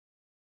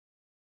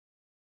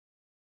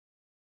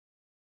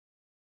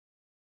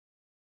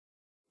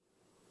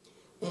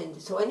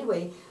And so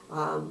anyway,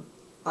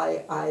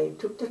 I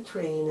took the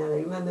train, and I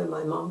remember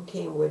my mom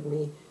came with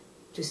me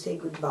to say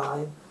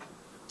goodbye.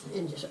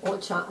 And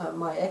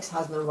my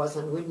ex-husband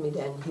wasn't with me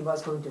then. He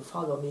was going to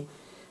follow me.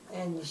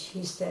 And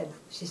she said,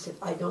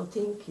 I don't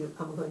think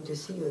I'm going to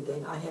see you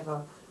again.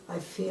 I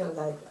feel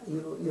like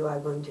you are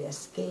going to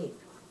escape.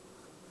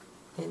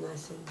 And I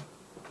said,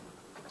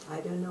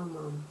 I don't know,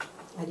 Mom.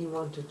 I didn't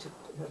want her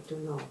to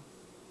know.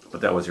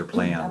 But that was your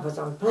plan. That was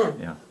our plan.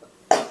 Yeah.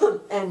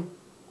 And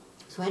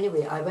so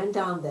anyway, I went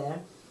down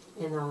there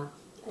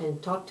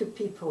and talked to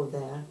people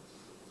there,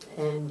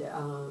 and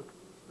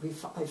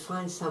I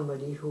find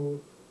somebody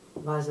who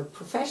was a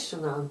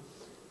professional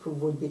who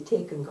would be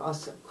taking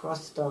us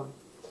across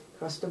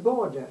the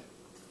border.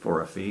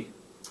 For a fee?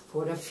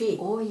 For a fee.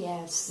 Oh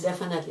yes.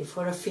 Definitely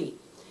for a fee.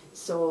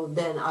 So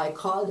then I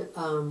called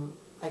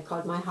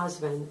my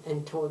husband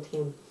and told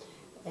him,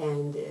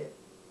 and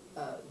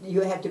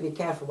you have to be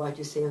careful what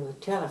you say on the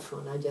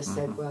telephone. I just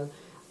said, well,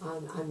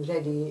 I'm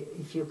ready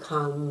if you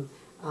come.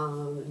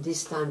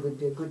 This time would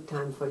be a good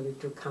time for you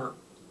to come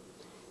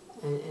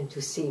and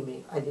to see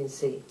me. I didn't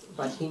say,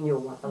 but he knew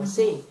what I was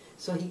saying.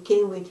 So he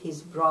came with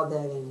his brother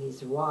and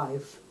his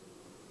wife,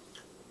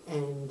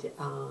 and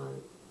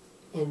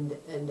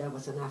that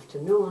was an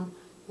afternoon,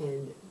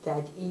 and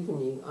that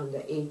evening on the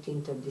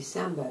 18th of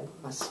December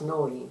was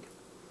snowing,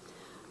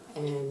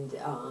 and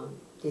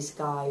this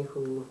guy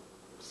who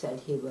said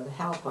he will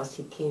help us,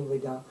 he came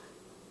with a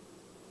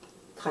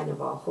kind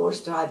of a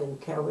horse-driving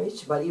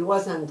carriage, but it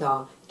wasn't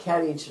a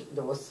carriage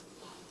those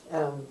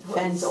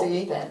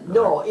fancy.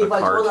 No, it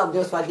was cart. one of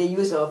those what they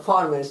use,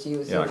 farmers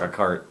use. Yeah, like a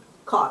cart.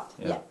 Cart,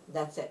 Yeah. yeah,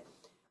 that's it.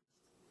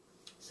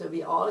 So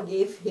we all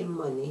gave him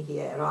money.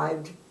 He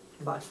arrived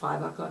about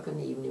 5 o'clock in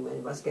the evening when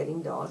it was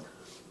getting dark,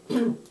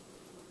 and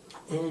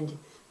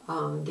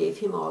gave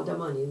him all the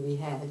money we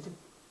had.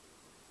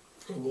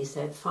 And he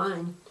said,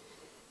 fine.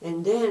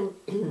 And then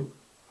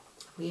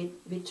we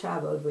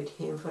traveled with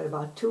him for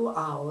about 2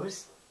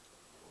 hours,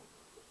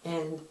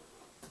 and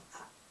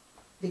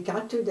we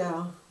got to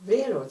the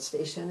railroad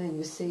station, and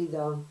you see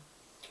the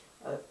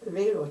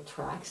railroad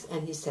tracks,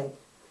 and he said,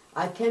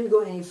 I can't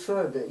go any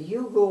further.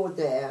 You go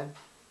there,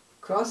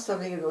 cross the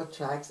railroad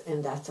tracks,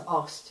 and that's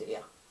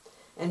Austria.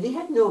 And we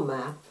had no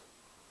map.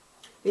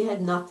 We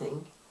had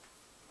nothing.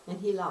 And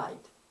he lied.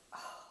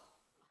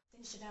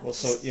 Well,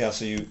 so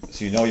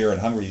you know you're in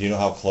Hungary. Do you know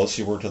how close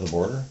you were to the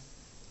border?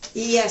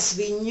 Yes,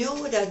 we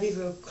knew that we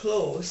were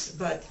close,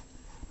 but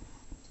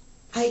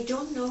I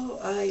don't know.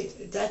 I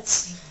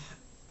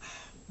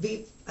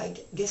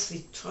guess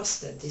we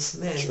trusted this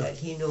man, Sure. that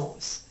he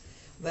knows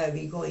where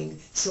we're going.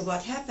 So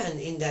what happened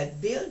in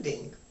that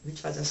building,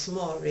 which was a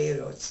small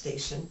railroad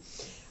station,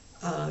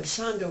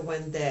 Sandor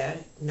went there,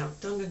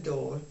 knocked on the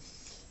door,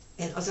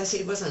 and as I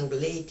said, it wasn't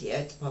late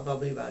yet,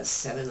 probably was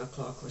 7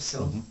 o'clock or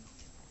so,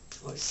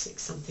 or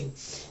 6 something,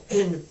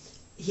 and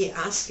he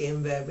asked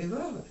him where we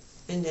were,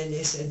 and then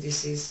they said,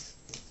 this is,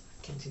 I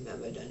can't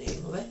remember the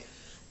name of it,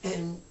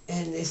 and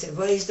they said,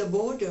 where is the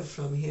border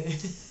from here?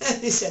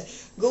 And he said,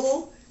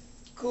 go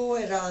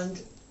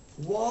around,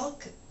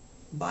 walk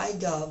by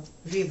the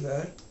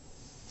river,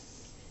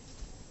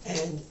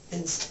 and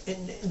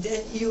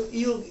then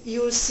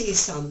you'll see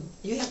some.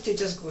 You have to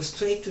just go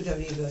straight to the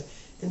river,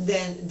 and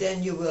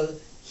then you will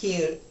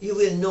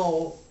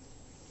know.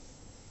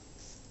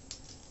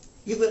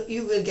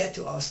 You will get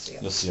to Austria.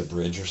 You'll see a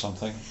bridge or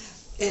something.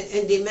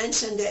 And they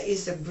mentioned there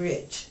is a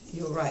bridge.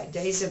 You're right.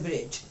 There is a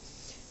bridge,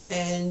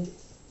 and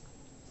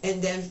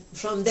then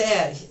from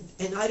there,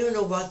 and I don't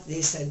know what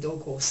they said.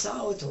 Don't go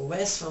south or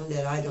west from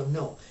there. I don't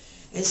know.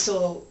 And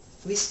so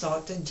we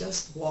started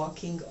just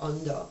walking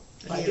on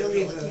by the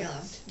river, yeah.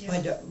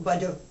 By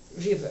the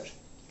river.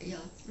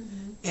 Yeah.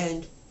 Mm-hmm.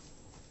 And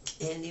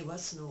it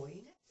was snowing.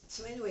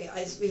 So anyway,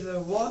 as we were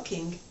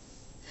walking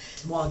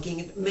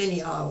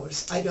many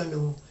hours. I don't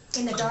know.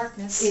 In the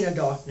darkness. In the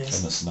darkness.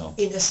 In the snow.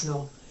 In the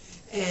snow.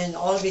 And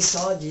all we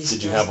saw this.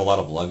 Did you have a lot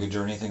of luggage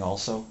or anything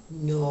also?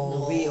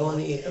 No, we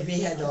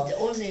had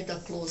only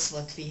the clothes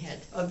what we had.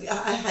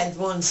 I had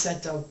one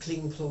set of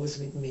clean clothes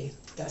with me.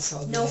 That's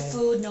all. No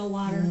food, no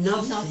water,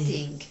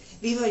 nothing.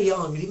 We were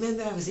young.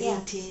 Remember, I was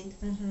 18.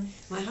 Mm-hmm.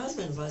 My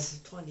husband was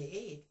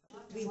 28.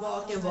 We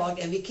walked and walked,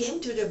 and we came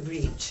to the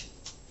bridge.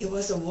 It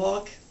was a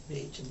walk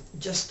bridge,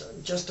 just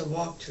a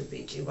walk-through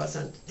bridge. It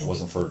wasn't. It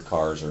wasn't for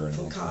cars or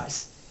anything. For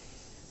cars,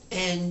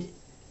 and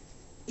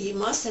it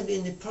must have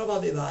been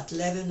probably about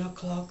 11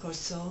 o'clock or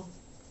so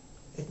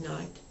at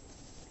night.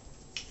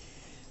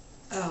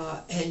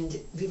 And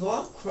we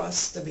walked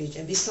across the bridge,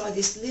 and we saw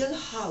this little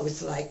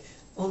house,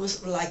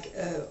 almost like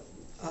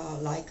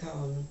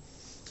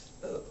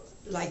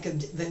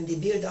when they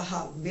build a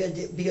house,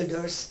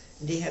 builders,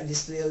 they have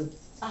this little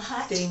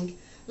thing,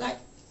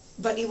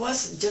 but it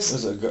was just.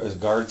 It was a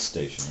guard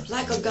station or something.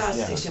 Like a guard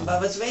station,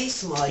 but it was very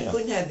small. Yeah. It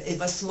couldn't have. It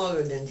was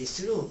smaller than this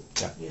room.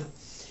 Yeah.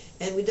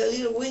 And with a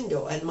little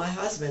window, and my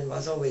husband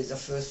was always the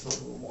first one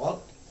who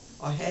walked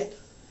ahead,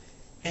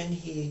 and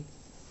he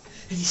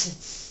said,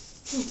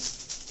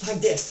 like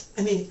this.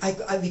 I mean,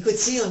 we could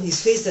see on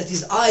his face that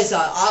his eyes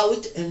are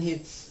out, and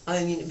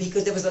I mean,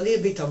 because there was a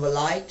little bit of a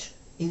light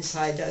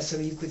inside there, so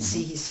you could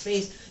see his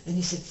face, and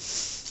he said,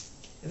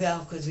 well,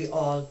 because we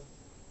all,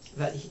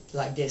 well,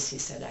 like this, he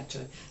said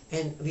actually,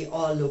 and we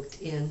all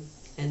looked in,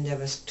 and there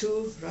was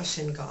 2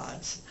 Russian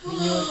guards.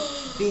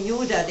 We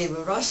knew that they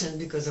were Russian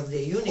because of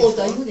their uniform.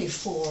 Oh, the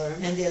uniform.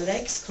 And their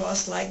legs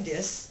crossed like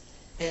this,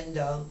 and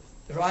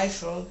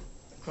rifle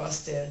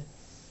across their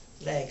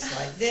legs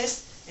like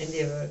this, and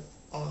they were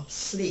all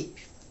asleep.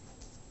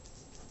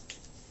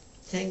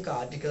 Thank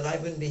God, because I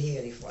wouldn't be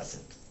here if it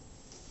wasn't.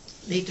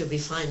 Later we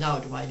find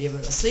out why they were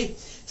asleep.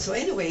 So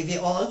anyway, we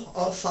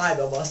all 5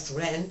 of us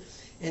ran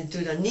into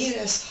the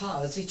nearest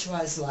house, which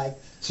was like...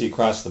 So you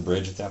crossed the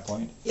bridge at that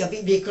point? Yeah,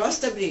 we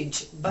crossed the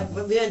bridge, but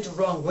we went the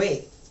wrong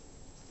way.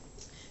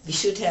 We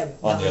should have...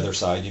 On the other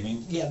side, you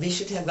mean? Yeah, we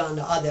should have gone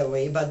the other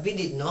way, but we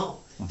didn't know.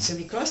 So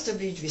we crossed the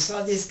bridge, we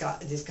saw these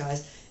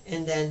guys,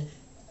 and then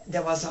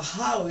there was a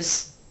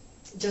house,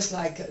 just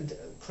like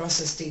across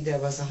the street there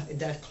was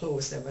that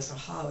close, there was a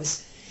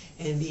house,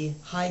 and we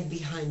hid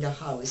behind the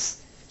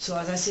house. So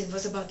as I said, it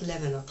was about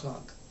 11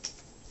 o'clock.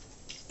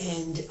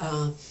 And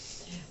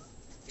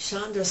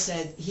Chandra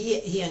said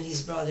he and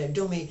his brother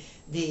Domi,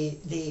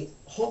 they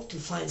hope to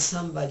find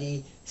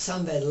somebody,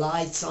 somewhere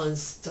lights on,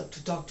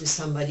 to talk to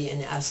somebody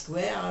and ask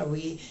where are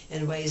we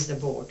and where is the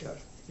border.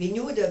 We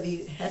knew that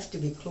we have to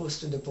be close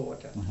to the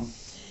border.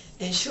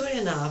 And sure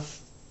enough,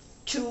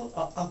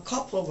 a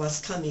couple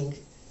was coming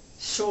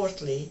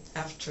shortly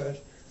after,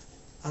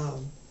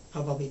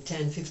 probably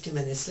 10-15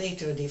 minutes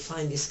later. They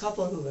find this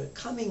couple who were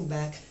coming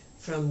back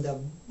from the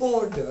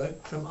border,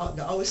 from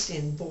the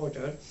Austrian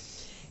border,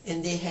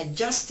 and they had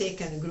just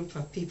taken a group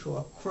of people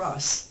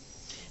across,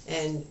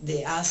 and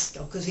they asked,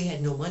 because we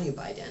had no money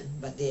by then,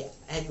 but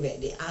anyway,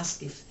 they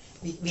asked if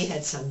we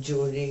had some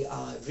jewelry,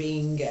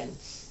 ring and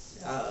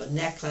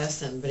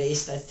necklace and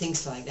bracelet,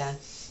 things like that.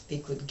 We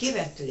could give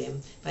it to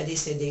them, but they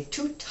said they're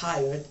too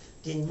tired,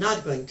 they're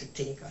not going to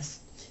take us.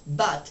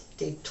 But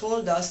they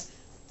told us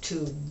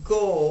to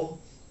go,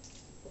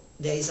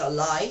 there is a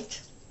light,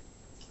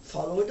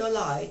 follow the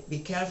light, be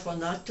careful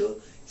not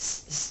to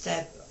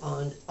step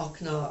on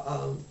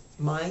Okna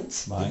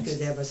mines, because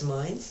there was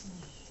mines.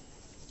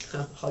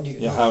 How do you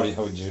know? Yeah,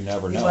 how would you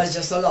never know? It was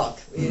just a lock,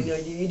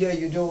 either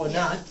you do or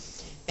not.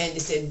 And they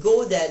said,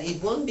 go there,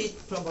 it won't be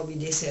probably,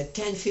 they said,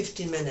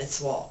 10-15 minutes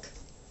walk.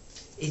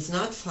 It's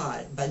not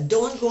far, but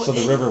don't go So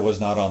the river was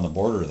not on the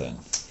border then?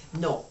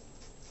 No,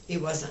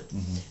 it wasn't.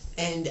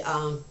 And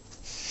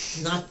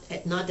not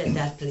at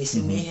that place,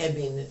 it may have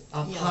been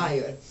up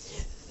higher,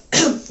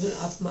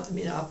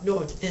 up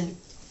north. And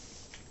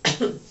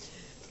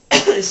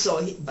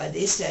so, but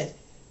they said,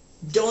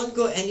 don't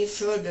go any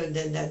further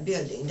than that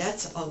building.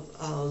 That's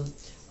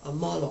a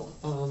molo.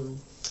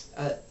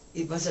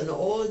 It was an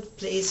old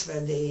place where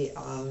they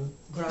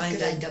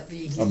grinded.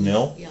 A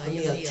mill? Yeah, A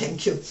mill,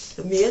 thank you.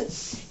 A mill.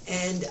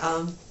 And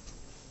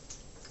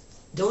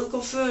don't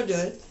go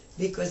further,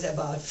 because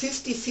about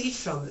 50 feet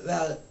from,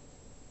 well,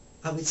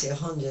 I would say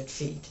 100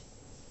 feet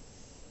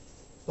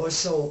or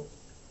so,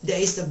 there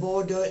is the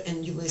border,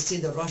 and you will see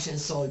the Russian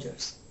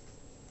soldiers.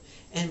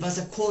 And it was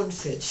a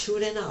cornfield,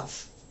 sure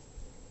enough.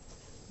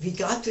 We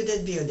got to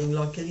that building,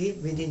 luckily,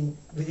 we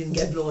didn't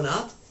get blown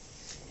up.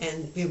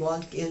 And we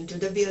walked into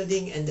the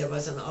building, and there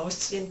was an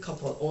Austrian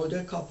couple,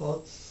 older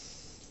couple,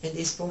 and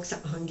they spoke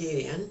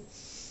Hungarian.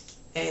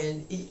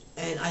 And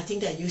I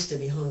think that used to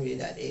be Hungary,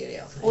 that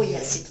area. Oh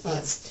yes, it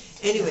was.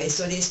 Anyway,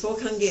 so they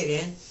spoke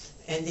Hungarian,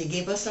 and they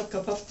gave us a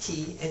cup of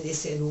tea, and they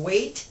said,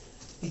 wait,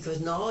 because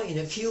now in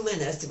a few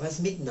minutes, it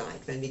was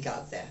midnight when we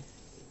got there.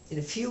 In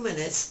a few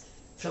minutes,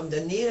 from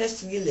the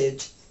nearest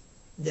village,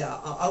 the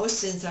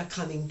Austrians are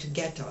coming to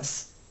get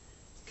us.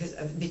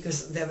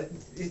 Because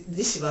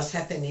this was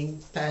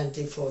happening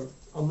apparently for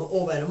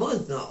over a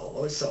month now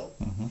or so,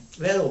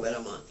 well over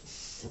a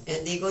month.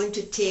 And they're going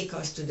to take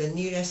us to the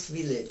nearest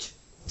village.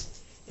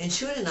 And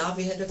sure enough,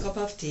 we had a cup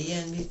of tea,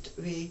 and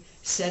we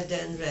sat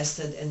there and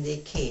rested, and they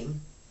came.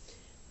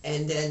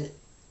 And then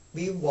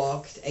we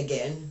walked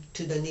again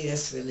to the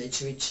nearest village,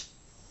 which,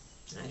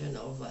 I don't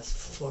know, was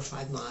 4 or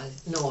 5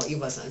 miles. No, it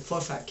wasn't, 4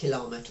 or 5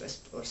 kilometers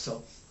or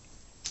so.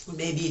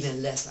 Maybe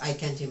even less, I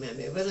can't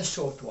remember. It was a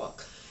short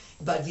walk.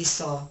 But we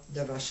saw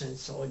the Russian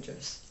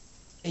soldiers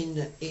in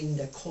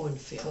the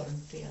cornfield.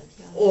 Cornfield,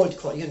 yeah. Old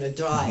corn,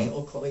 dry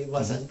old corn. It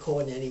wasn't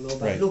corn anymore,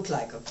 but it looked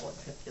like a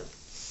cornfield.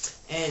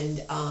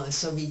 And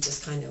so we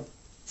just kind of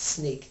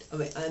sneaked.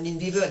 I mean,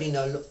 we were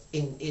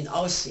in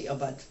Austria,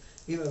 but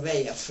we were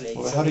very afraid.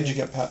 Well, how did you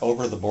get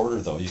over the border,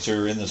 though? So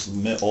you're in this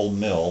old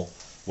mill,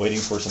 waiting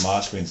for some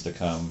Austrians to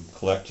come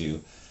collect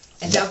you.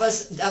 And that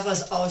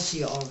was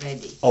Austria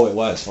already. Oh, it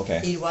was,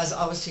 okay. It was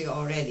Austria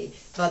already.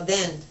 But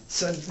then,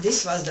 so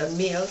this was the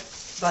mill,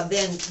 but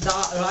then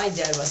right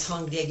there was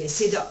Hungary again.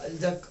 See,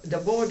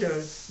 the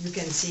border, you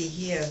can see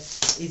here,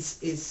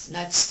 it's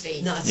Not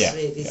straight. not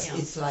straight,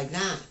 it's like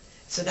that.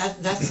 So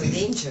that's the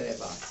danger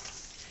about it.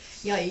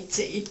 Yeah, it's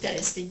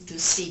interesting to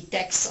see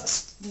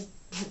Texas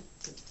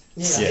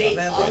Straight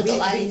well, out the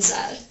lines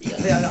are.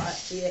 Yeah. well,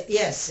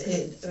 yes,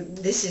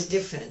 this is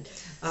different.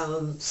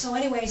 So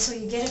anyway, so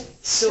you get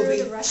it So through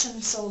we- the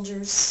Russian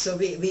soldiers. So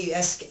we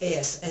asked,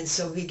 yes, and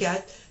so we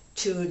got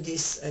to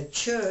this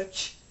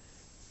church,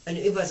 and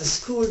it was a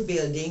school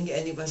building,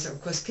 and it was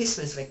of course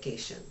Christmas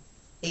vacation,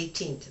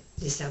 18th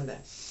December,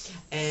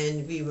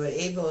 and we were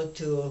able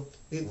to,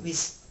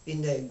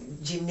 in the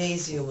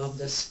gymnasium of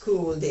the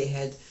school they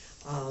had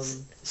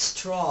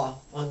straw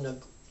on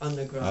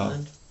the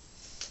ground,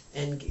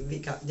 and we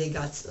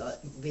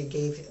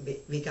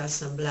got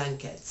some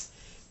blankets.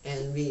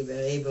 And we were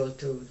able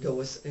to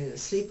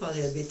sleep a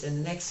little bit, and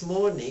the next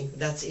morning,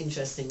 that's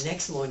interesting,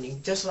 next morning,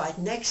 just right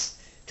next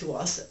to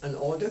us, an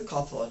older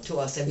couple, to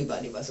us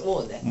everybody was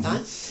old that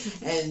time,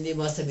 and they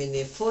must have been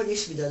in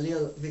 40s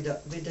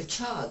with a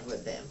child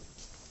with them.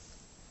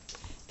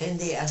 And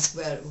they asked,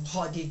 well,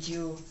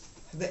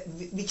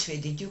 which way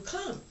did you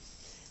come?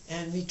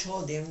 And we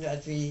told them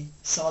that we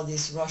saw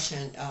these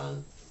Russian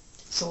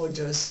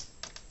soldiers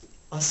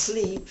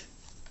asleep.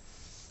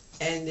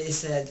 And they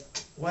said,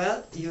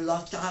 well, you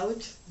locked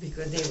out,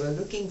 because they were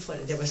looking for,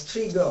 there was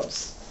 3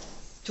 girls,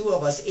 2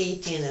 of us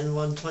 18 and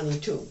 1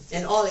 22,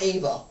 and all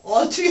Ava,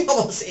 all 3 of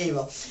us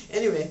Ava.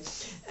 Anyway,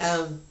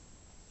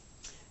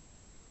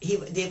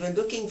 they were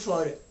looking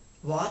for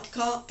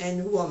vodka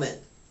and woman.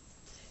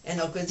 And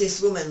of course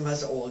this woman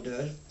was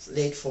older,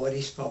 late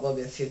 40s,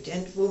 probably 50,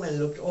 and woman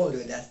looked older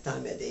that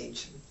time at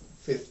age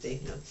 50,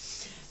 you know,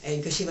 and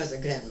because she was a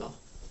grandma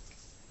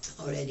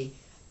already.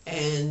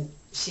 And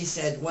she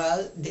said,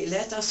 well, they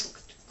let us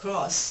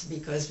cross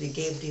because we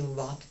gave them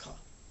vodka.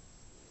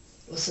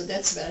 Oh, so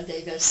that's where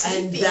they were And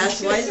sleeping.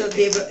 that's why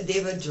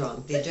they were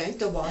drunk. They drank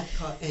the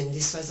vodka, and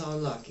this was our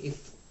luck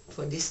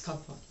for this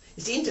couple.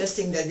 It's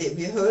interesting that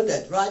we heard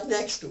that right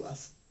next to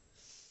us.